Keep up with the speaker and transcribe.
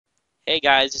Hey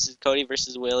guys, this is Cody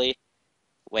versus Willie.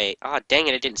 Wait, oh dang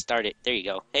it, I didn't start it. There you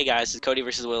go. Hey guys, this is Cody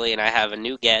versus Willie, and I have a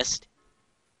new guest.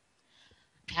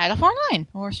 Cat 49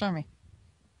 or Stormy.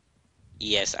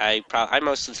 Yes, I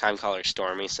most of the time call her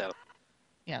Stormy, so.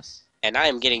 Yes. And I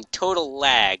am getting total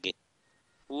lag.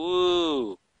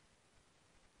 Woo!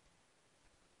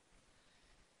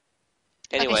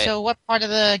 Okay, Anyway, so what part of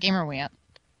the game are we at?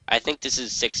 I think this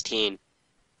is 16,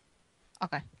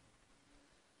 Okay.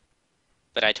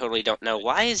 but I totally don't know.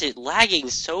 Why is it lagging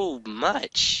so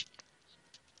much?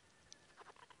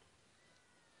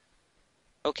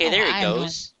 Okay, Oh, there it I have no idea.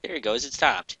 goes. There it goes, it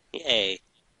stopped. Yay.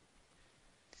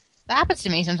 That happens to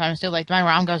me sometimes too. Like my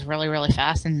round goes really, really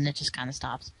fast and then it just kind of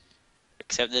stops.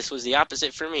 Except this was the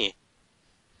opposite for me.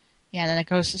 Yeah, then it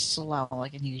goes slow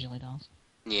like it usually does.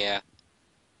 Yeah.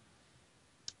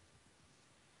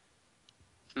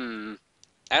 Hmm.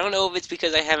 I don't know if it's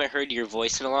because I haven't heard your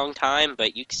voice in a long time,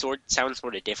 but you sound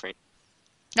sort of different.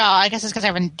 No, I guess it's because I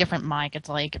have a different mic. It's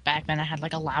like back then I had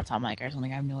like a laptop mic or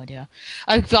something. I have no idea.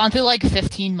 I've gone through like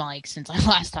 15 mics since I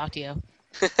last talked to you,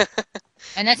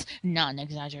 and that's not an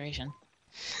exaggeration.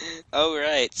 Oh,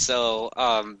 right. So,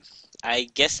 I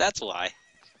guess that's why.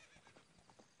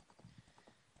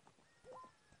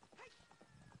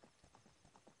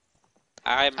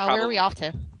 I'm Oh, where are we probably, off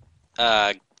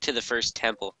to? to the first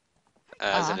temple,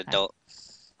 as Oh, an okay. adult.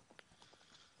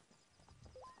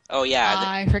 Oh, yeah.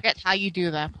 I forget how you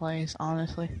do that place,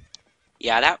 honestly.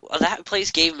 Yeah, that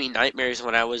place gave me nightmares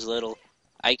when I was little.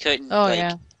 I couldn't, Oh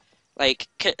yeah.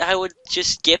 I would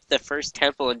just skip the first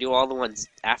temple and do all the ones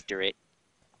after it.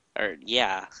 Or,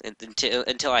 yeah,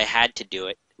 until I had to do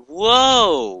it.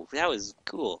 Whoa! That was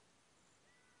cool.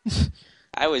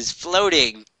 I was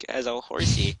floating as a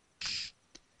horsey.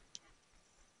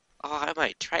 Oh, I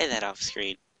might try that off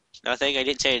screen. Nothing, I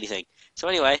didn't say anything. So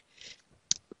anyway,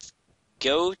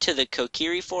 go to the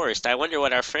Kokiri Forest. I wonder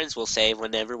what our friends will say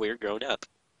whenever we're grown up.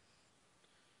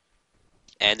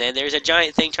 And then there's a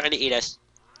giant thing trying to eat us.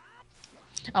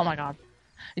 Oh my god.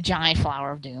 A giant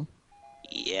flower of doom.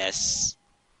 Yes.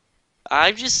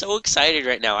 I'm just so excited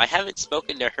right now. I haven't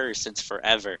spoken to her since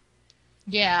forever.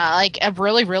 Yeah, like a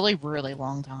really, really, really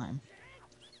long time.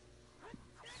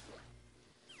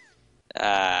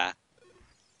 Uh,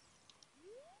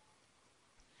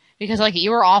 Because like you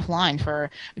were offline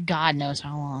for God knows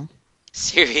how long.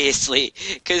 seriously.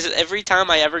 Because every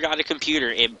time I ever got a computer,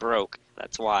 it broke.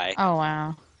 That's why. Oh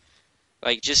wow.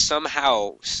 Like, just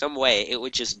somehow, some way, it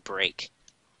would just break.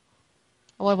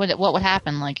 What would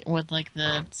happen? Like would like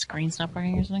the screen stop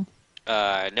working or something?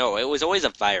 No, it was always a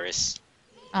virus.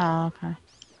 Oh okay.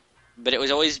 But it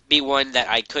would always be one that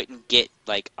I couldn't get,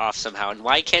 like, off somehow. And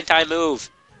why can't I move?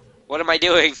 What am I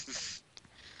doing?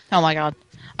 Oh my god.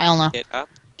 I don't know. Get up,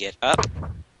 get up.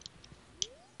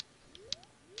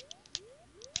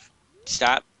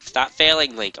 Stop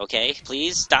failing, Link, okay?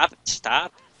 Please, stop.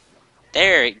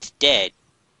 There, it's dead.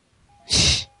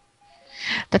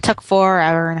 That took 4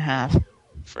 hours and a half.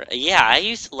 Yeah, I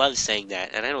used to love saying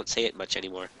that, and I don't say it much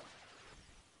anymore.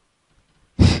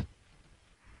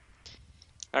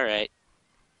 Alright.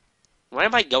 Why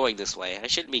am I going this way? I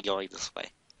shouldn't be going this way.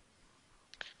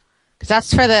 Because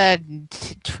that's for the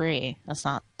tree. That's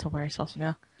not to where you're supposed to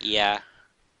go. Yeah.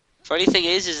 Funny thing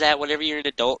is that whenever you're an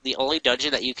adult, the only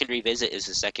dungeon that you can revisit is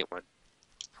the second one.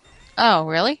 Oh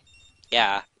really?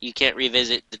 Yeah, you can't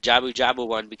revisit the Jabu Jabu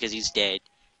one because he's dead.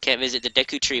 Can't visit the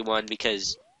Deku Tree one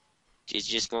because it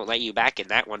just won't let you back in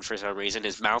that one for some reason.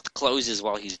 His mouth closes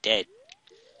while he's dead.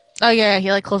 Oh yeah,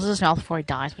 he like closes his mouth before he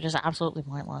dies, which is absolutely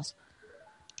pointless.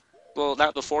 Well,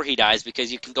 not before he dies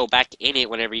because you can go back in it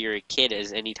whenever you're a kid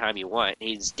as any time you want.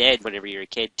 He's dead whenever you're a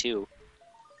kid too.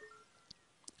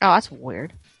 Oh, that's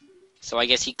weird. So I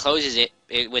guess he closes it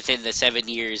within the 7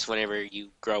 years whenever you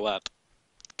grow up.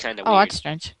 Kind of Oh, weird. that's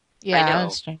strange. I Yeah, that's know.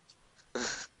 strange.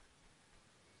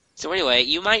 So anyway,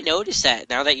 you might notice that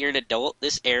now that you're an adult,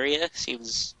 this area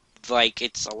seems like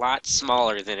it's a lot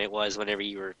smaller than it was whenever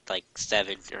you were like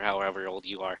 7 or however old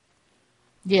you are.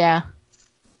 Yeah.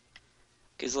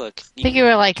 Because look, I think you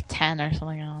were like 10 or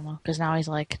something, I don't know. Because now he's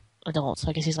like adult, so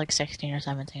I guess he's like 16 or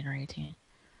 17 or 18.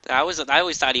 I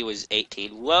always thought he was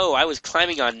 18. Whoa, I was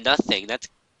climbing on nothing. That's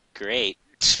great.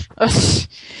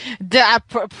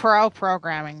 Pro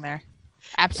programming there.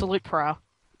 Absolute pro.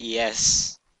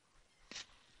 Yes.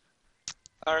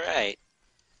 All right.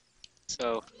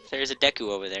 So there's a Deku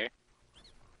over there,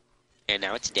 and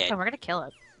now it's dead. Oh, we're gonna kill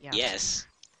it. Yeah. Yes.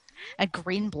 And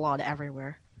green blood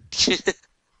everywhere.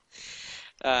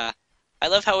 uh, I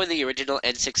love how in the original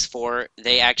N64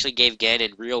 they actually gave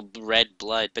Ganon real red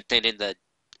blood, but then in the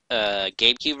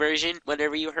GameCube version,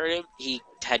 whenever you hurt him, he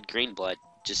had green blood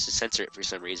just to censor it for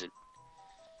some reason.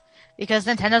 because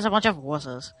Nintendo's a bunch of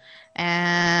wusses,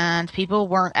 and people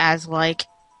weren't as like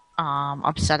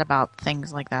upset about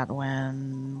things like that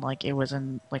when like it was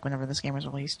in like whenever this game was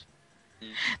released. Mm.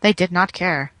 They did not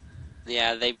care.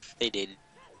 Yeah, they did.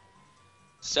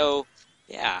 So,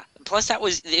 yeah. Plus, it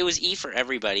was E for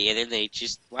everybody, and then they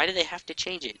just why did they have to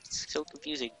change it? It's so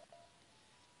confusing.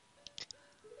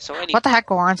 So What the heck,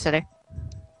 Goron City?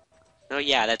 oh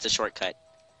yeah, that's a shortcut.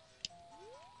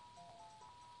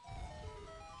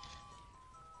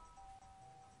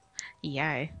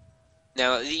 Yay.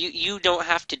 Now you don't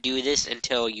have to do this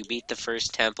until you beat the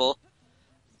first temple,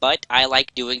 but I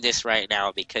like doing this right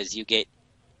now because you get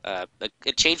a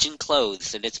change in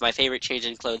clothes, and it's my favorite change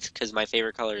in clothes because my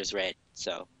favorite color is red.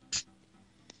 So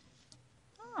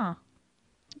Oh,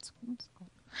 that's cool.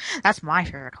 That's my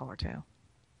favorite color too.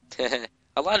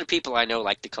 a lot of people I know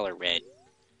like the color red.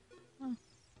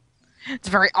 It's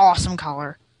a very awesome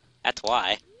color. That's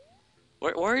why.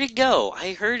 Where'd it go?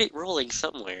 I heard it rolling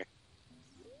somewhere.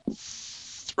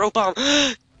 Throw bomb.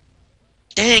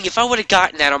 Dang, if I would have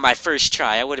gotten that on my first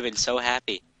try, I would have been so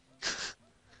happy.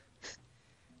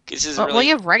 This is Well, really...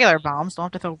 you have regular bombs.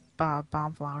 Don't have to throw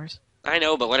bomb flowers. I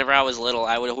know, but whenever I was little,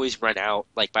 I would always run out,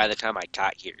 like, by the time I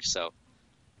got here, so...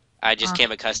 I just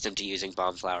came accustomed to using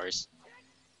bomb flowers.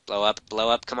 Blow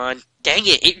up, come on. Dang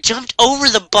it, it jumped over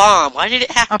the bomb! Why did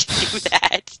it have to do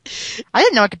that? I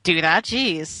didn't know it could do that.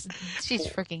 Jeez. She's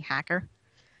freaking hacker.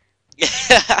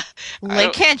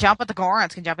 Link can't jump, but the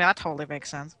Gorons can jump. Yeah, that totally makes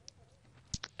sense.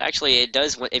 Actually, it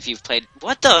does if you've played...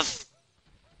 What the f...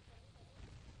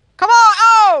 Come on!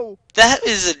 Oh! That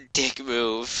is a dick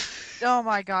move. Oh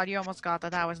my god, you almost got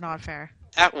that. That was not fair.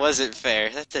 That wasn't fair.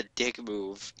 That's a dick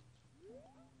move.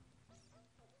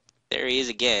 There he is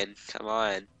again. Come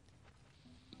on.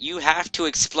 You have to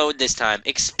explode this time.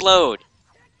 Explode!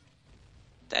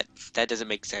 That doesn't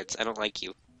make sense. I don't like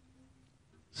you.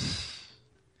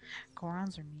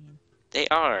 Gorons are mean. They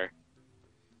are.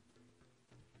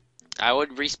 I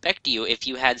would respect you if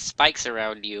you had spikes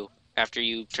around you after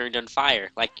you turned on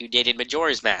fire, like you did in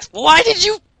Majora's Mask. Why did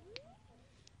you...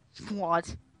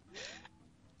 What?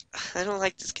 I don't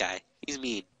like this guy. He's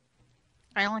mean.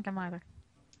 I don't like him either.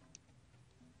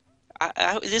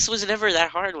 This was never that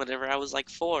hard whenever I was like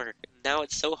 4. Now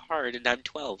it's so hard and I'm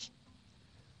 12.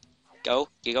 Go.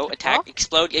 You go. Attack.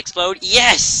 Explode. Explode.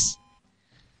 Yes!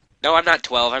 No, I'm not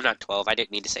 12. I'm not 12. I didn't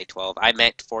mean to say 12. I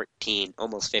meant 14.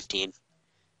 Almost 15.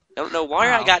 I don't know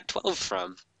where I got 12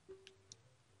 from.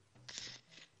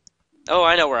 Oh,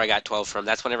 I know where I got 12 from.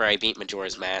 That's whenever I beat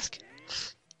Majora's Mask.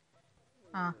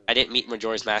 Huh. I didn't meet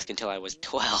Majora's Mask until I was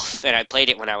 12, and I played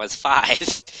it when I was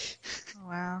 5.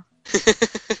 Wow.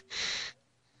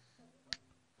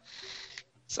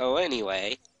 So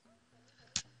anyway,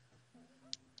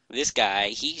 this guy,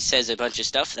 he says a bunch of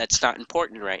stuff that's not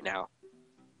important right now.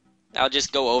 I'll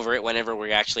just go over it whenever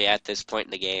we're actually at this point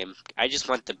in the game. I just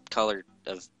want the color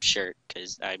of shirt,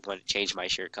 because I want to change my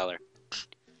shirt color.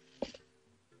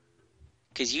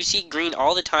 Because you see green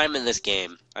all the time in this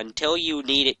game, until you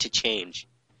need it to change.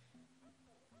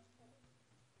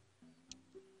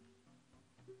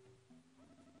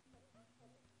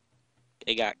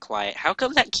 It got quiet. How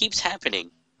come that keeps happening?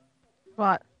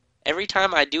 What? Every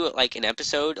time I do it like an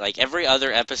episode, like every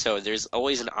other episode, there's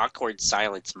always an awkward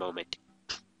silence moment.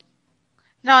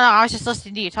 No, I was just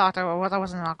listening to you talk. That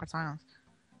wasn't an awkward silence.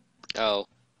 Oh,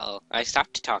 I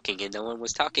stopped talking and no one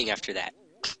was talking after that.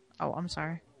 Oh, I'm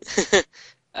sorry.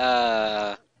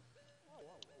 I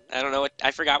don't know I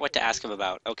forgot what to ask him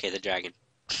about. Okay, the dragon.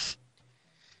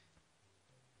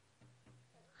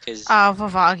 Cause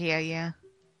Vivagia, yeah.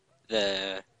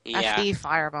 yeah. That's the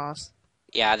fire boss.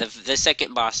 Yeah, the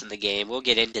second boss in the game. We'll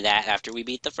get into that after we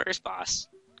beat the first boss.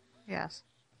 Yes.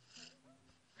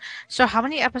 So how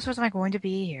many episodes am I going to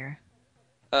be here?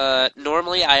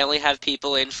 Normally I only have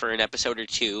people in for an episode or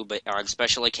 2, but on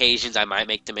special occasions I might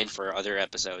make them in for other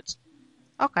episodes.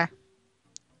 Okay.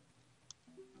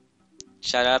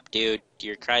 Shut up, dude.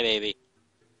 You're a crybaby.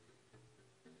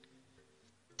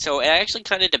 So it actually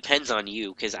kind of depends on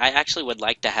you, because I actually would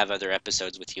like to have other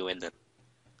episodes with you in them.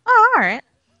 Oh, alright.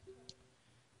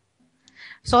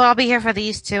 So I'll be here for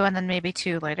these 2 and then maybe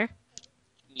 2 later?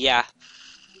 Yeah.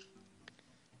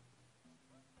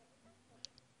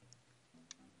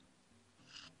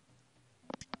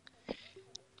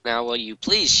 Now, will you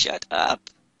please shut up?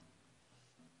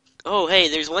 Oh, hey,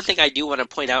 there's one thing I do want to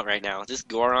point out right now. This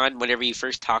Goron, whenever you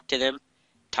first talk to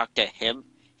him,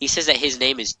 he says that his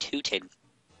name is Tootin,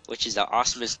 which is the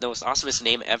most awesomest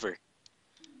name ever.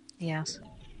 Yes.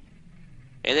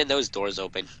 And then those doors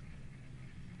open.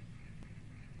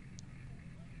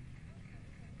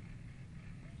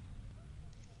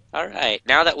 Alright,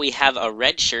 now that we have a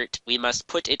red shirt, we must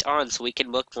put it on so we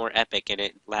can look more epic and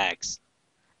it lags.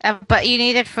 But you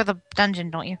need it for the dungeon,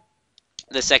 don't you?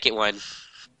 The second one,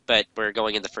 but we're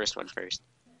going in the first one first.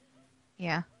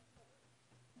 Yeah.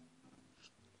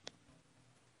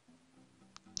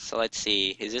 So let's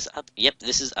see, is this up? Yep,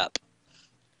 this is up.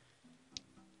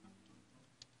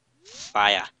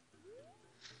 Fire.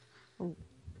 Ooh.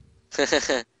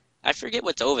 I forget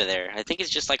what's over there. I think it's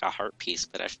just like a heart piece,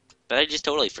 but I just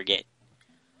totally forget.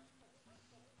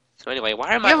 So anyway,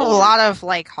 why am You I have a over? lot of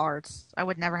like hearts. I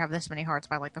would never have this many hearts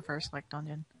by like the first like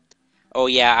dungeon. Oh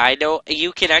yeah, I know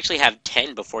you can actually have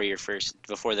 10 before the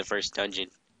first dungeon.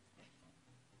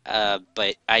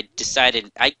 But I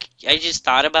decided I just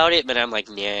thought about it, but I'm like,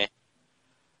 nah,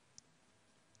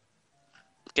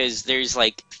 because there's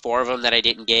like 4 of them that I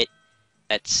didn't get.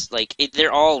 That's like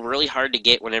they're all really hard to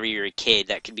get whenever you're a kid.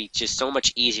 That could be just so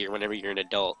much easier whenever you're an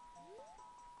adult.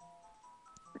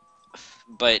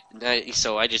 But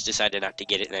so I just decided not to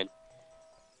get it then.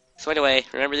 So anyway,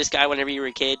 remember this guy whenever you were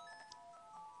a kid?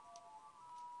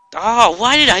 Oh,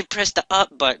 why did I press the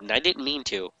up button? I didn't mean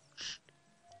to.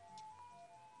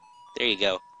 There you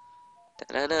go.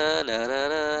 I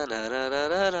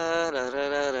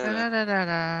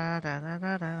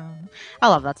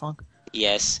love that song.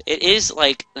 Yes, it is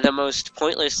like the most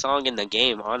pointless song in the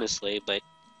game, honestly, but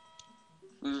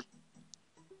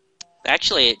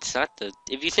actually it's not the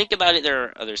if you think about it, there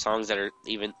are other songs that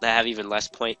have even less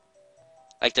point.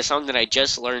 Like the song that I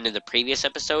just learned in the previous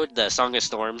episode, the Song of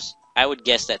Storms, I would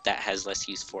guess that has less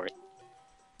use for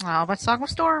Oh, but Song of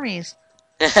Stormies.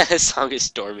 it. Song of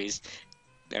Stormies.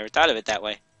 Never thought of it that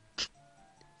way.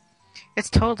 It's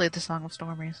totally the Song of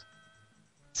Stormies.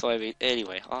 So I mean,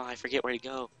 anyway, oh, I forget where to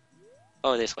go.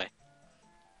 Oh, this way.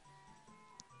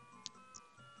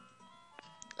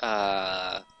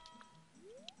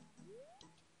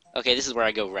 Okay, this is where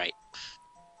I go right.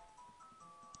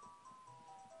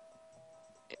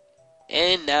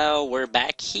 And now we're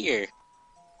back here.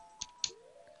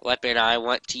 Weapon I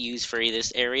want to use for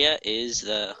this area is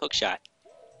the hookshot.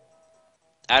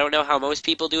 I don't know how most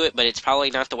people do it, but it's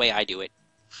probably not the way I do it.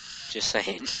 Just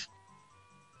saying.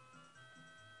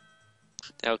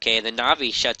 Okay, the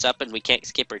Navi shuts up and we can't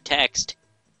skip her text.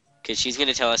 Because she's going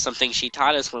to tell us something she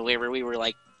taught us when we were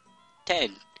like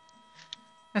 10.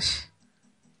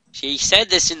 She said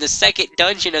this in the second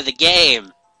dungeon of the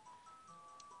game.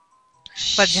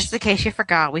 But just in case you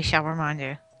forgot, we shall remind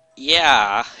you.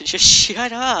 Yeah, just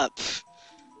shut up.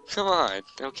 Come on.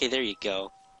 Okay, there you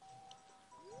go.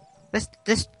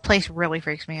 This place really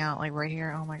freaks me out, like right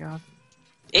here. Oh my god.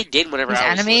 It did whenever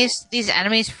I was little. These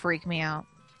enemies freak me out.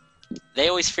 They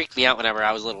always freaked me out whenever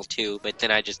I was little too, but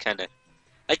then I just kind of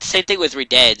like the same thing with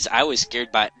Redeads. I was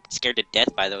scared to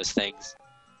death by those things.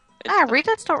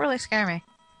 Redeads don't really scare me.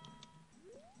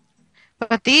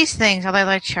 But these things, how they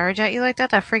like charge at you like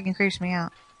that freaking creeps me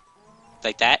out.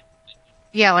 Like that?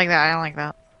 Yeah, like that. I don't like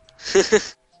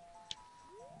that.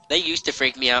 They used to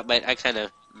freak me out, but I kind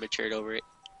of matured over it.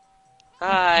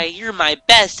 Hi, you're my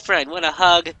best friend. Want a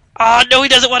hug? Oh, no, he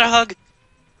doesn't want a hug.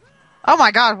 Oh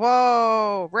my god,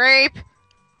 whoa! Rape!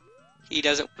 He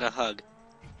doesn't want a hug.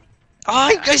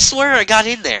 Oh, I swear I got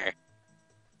in there.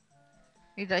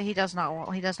 He does not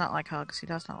like hugs. He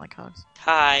does not like hugs.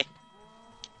 Hi.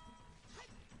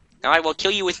 Now I will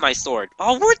kill you with my sword.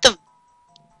 Oh, what the?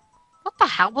 What the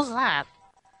hell was that?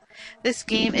 This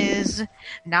game is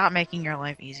not making your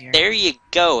life easier. There you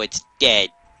go, it's dead.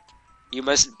 You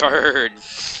must burn.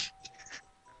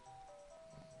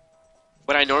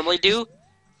 What I normally do?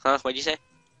 Huh? What'd you say?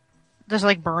 Just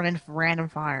like burn in random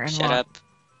fire and Shut up.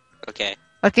 Okay.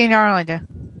 What do you normally do?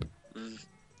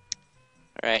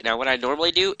 Alright, now what I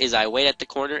normally do is I wait at the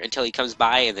corner until he comes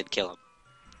by and then kill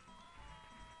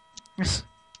him.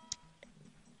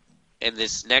 And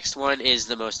this next one is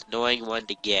the most annoying one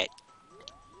to get.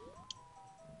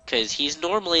 Because he's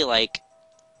normally, like,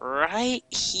 right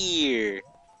here.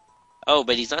 Oh,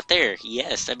 but he's not there.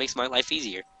 Yes, that makes my life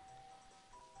easier.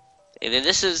 And then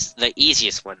this is the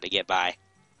easiest one to get by.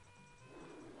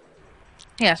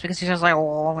 Yes, because he's just like,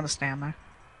 oh, I'm gonna stand there.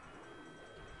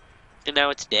 And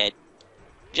now it's dead.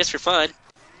 Just for fun.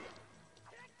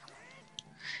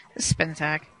 Spin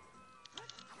attack.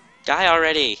 Die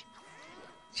already.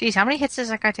 Jeez, how many hits does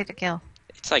that guy take to kill?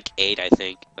 It's like 8, I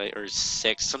think. Or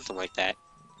 6, something like that.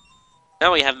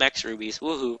 Now we have max rubies.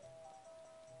 Woohoo.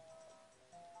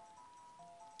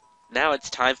 Now it's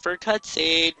time for a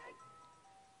cutscene.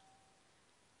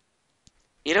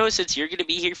 You know, since you're going to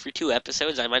be here for 2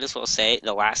 episodes, I might as well say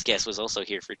the last guest was also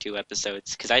here for 2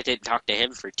 episodes. Because I didn't talk to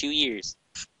him for 2 years.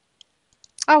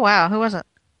 Oh wow, who was it?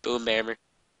 Boom Bammer.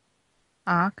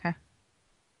 Oh, okay.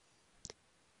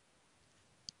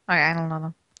 Okay, I don't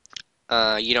know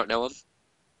them. You don't know them?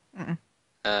 Mm-mm.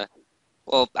 Uh,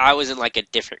 well, I was in like a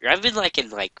different. I've been like in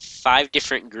like 5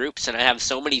 different groups, and I have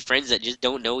so many friends that just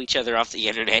don't know each other off the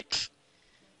internet.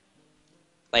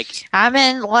 Like, I'm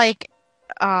in like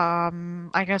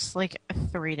I guess like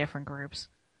three different groups.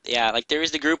 yeah, like there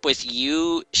was the group with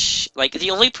you. Like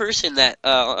the only person that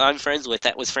I'm friends with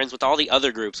that was friends with all the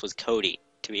other groups was Cody.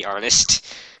 To be honest,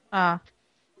 Uh,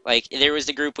 like there was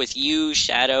the group with you,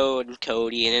 Shadow, and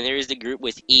Cody, and then there was the group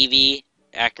with Evie,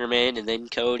 Ackerman, and then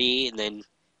Cody, and then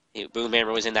Boom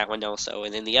Hammer was in that one also,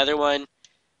 and then the other one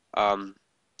um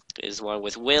is one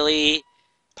with Willie,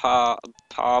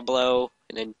 Pablo,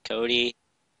 and then Cody.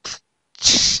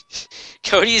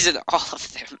 Cody's in all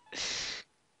of them.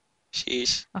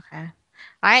 Sheesh. okay.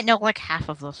 I know like half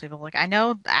of those people. Like I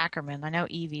know Ackerman, I know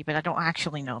Evie, but I don't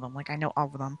actually know them. Like I know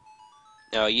of them.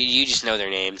 No, you just know their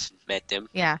names, met them.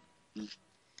 Yeah.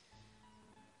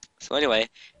 So anyway,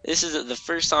 this is the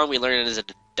first song we learned as an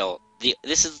adult.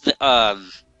 This is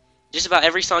the just about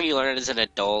every song you learn as an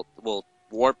adult will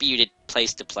warp you to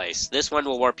place. This one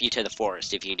will warp you to the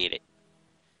forest if you need it.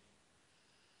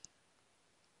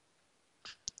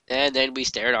 And then we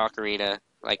stare at Ocarina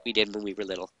like we did when we were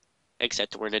little,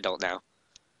 except we're an adult now.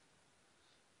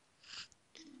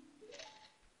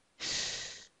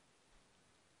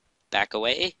 Back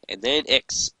away, and then Ninja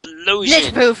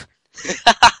explosion. poof.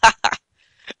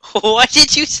 What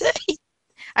did you say?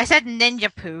 I said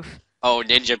ninja poof. Oh,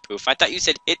 ninja poof. I thought you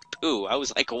said hit poo. I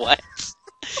was like, what?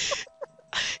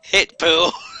 Hit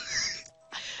poo.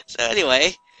 So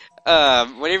anyway,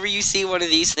 whenever you see one of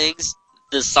these things,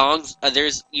 the songs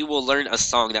you will learn a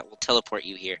song that will teleport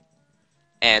you here,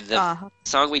 and the Uh,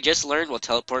 song we just learned will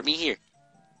teleport me here.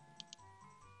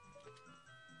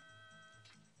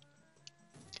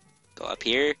 Go up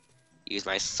here, use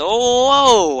my soul.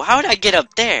 Whoa! How did I get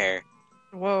up there?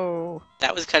 whoa.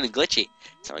 That was kind of glitchy.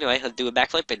 So anyway, I'll do a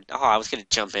backflip, and I was gonna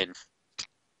jump in.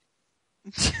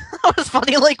 That was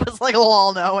funny. Like was like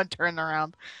lol no and turned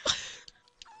around.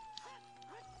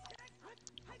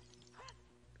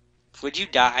 Would you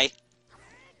die?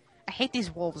 I hate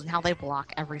these wolves and how they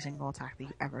block every single attack that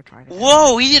you ever try to hit.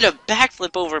 Whoa! He did a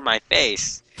backflip over my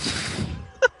face.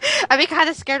 I'd be kind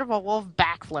of scared if a wolf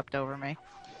backflipped over me.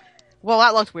 Well,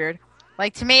 that looked weird.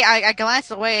 Like, to me, I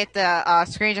glanced away at the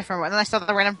screen from and then I saw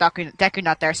the random Deku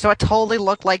nut there, so it totally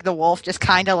looked like the wolf just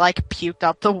kind of, like, puked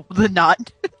up the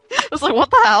nut. I was like,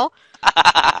 what the hell?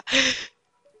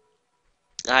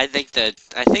 I think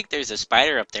there's a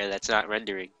spider up there that's not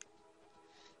rendering.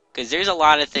 Because there's a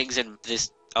lot of things in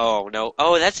this. Oh no!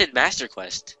 Oh, that's in Master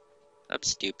Quest. I'm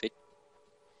stupid.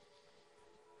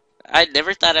 I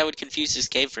never thought I would confuse this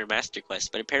game for Master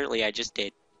Quest, but apparently I just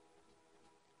did.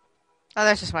 Oh,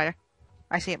 there's a spider.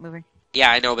 I see it moving. Yeah,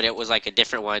 I know, but it was like a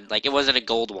different one. Like it wasn't a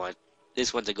gold one.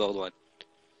 This one's a gold one.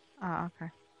 Oh,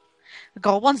 okay. The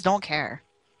gold ones don't care.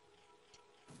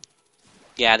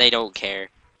 Yeah, they don't care,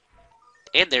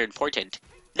 and they're important.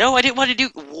 No, I didn't want to do.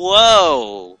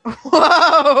 Whoa!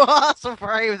 Whoa! So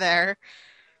brave there.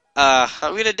 I'm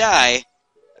gonna die.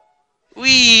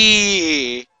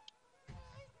 Wee!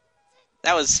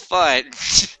 That was fun.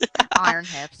 Iron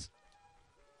hips.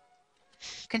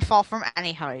 Can fall from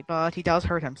any height, but he does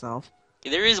hurt himself.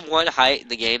 There is one height in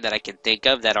the game that I can think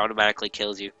of that automatically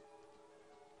kills you.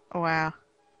 Oh, wow.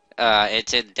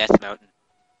 It's in Death Mountain.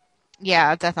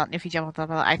 Yeah, that's not if you jump up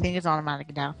that. I think it's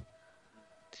automatic death.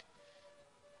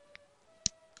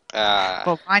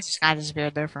 But mine just kind of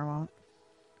disappeared there for a moment.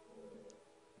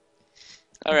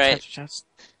 Alright.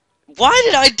 Why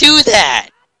did I do that?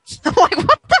 I'm like,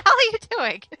 what the hell are you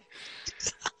doing?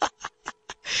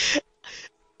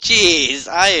 Jeez,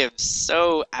 I am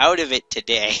so out of it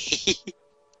today.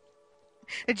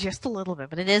 Just a little bit,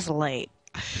 but it is late.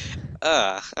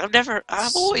 I'm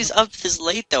always up this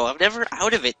late though. I'm never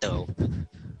out of it though.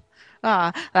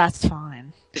 That's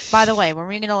fine. By the way, when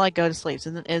we're gonna like go to sleep,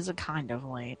 since it is kind of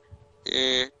late.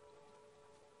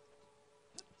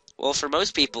 Well, for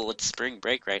most people, it's spring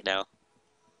break right now.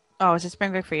 Oh, is it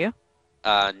spring break for you?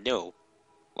 No.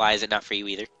 Why is it not for you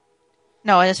either?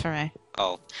 No, it is for me.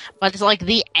 Oh. But it's like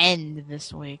the end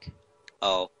this week.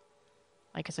 Oh.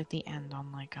 Like it's like the end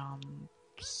on like Why?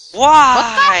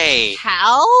 What the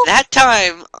hell? That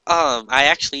time, I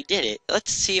actually did it.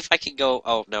 Let's see if I can go.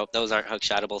 Oh no, those aren't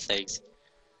hookshotable things.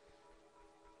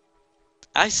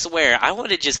 I swear, I want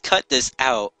to just cut this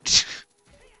out.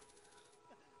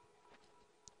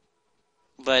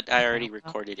 But I already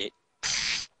recorded it.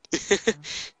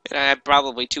 And I'm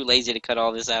probably too lazy to cut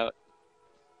all this out.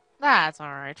 That's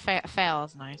alright. Fail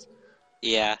is nice.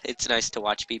 Yeah, it's nice to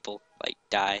watch people, like,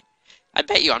 die. I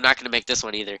bet you I'm not going to make this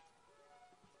one either.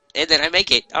 and then I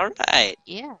make it. All right.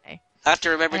 Yeah. I have to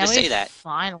remember And to then we say that.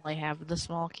 finally have the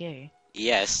small key.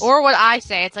 Yes. Or what I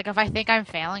say, it's like if I think I'm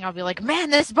failing, I'll be like, "Man,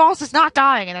 this boss is not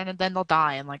dying," and then they'll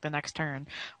die in like the next turn.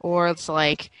 Or it's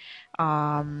like,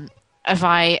 if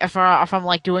I'm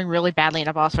like doing really badly in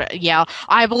a boss fight, yeah,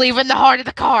 I believe in the heart of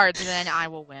the cards, and then I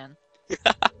will win.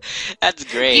 That's You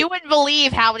great. wouldn't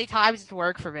believe how many times it's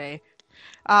worked for me.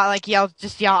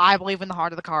 Just yell, "I believe in the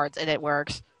heart of the cards," and it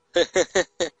works.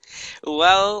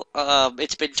 Well,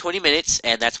 it's been 20 minutes,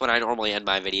 and that's when I normally end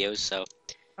my videos. So,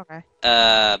 Okay.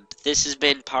 this has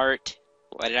been part.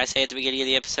 What did I say at the beginning of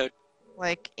the episode?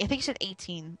 Like I think you said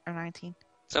 18 or 19.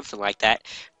 Something like that.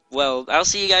 Well, I'll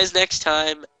see you guys next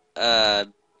time. Uh,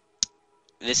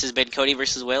 this has been Cody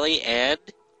versus Willie, and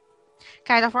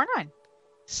Kind of 49.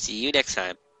 see you next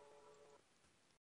time.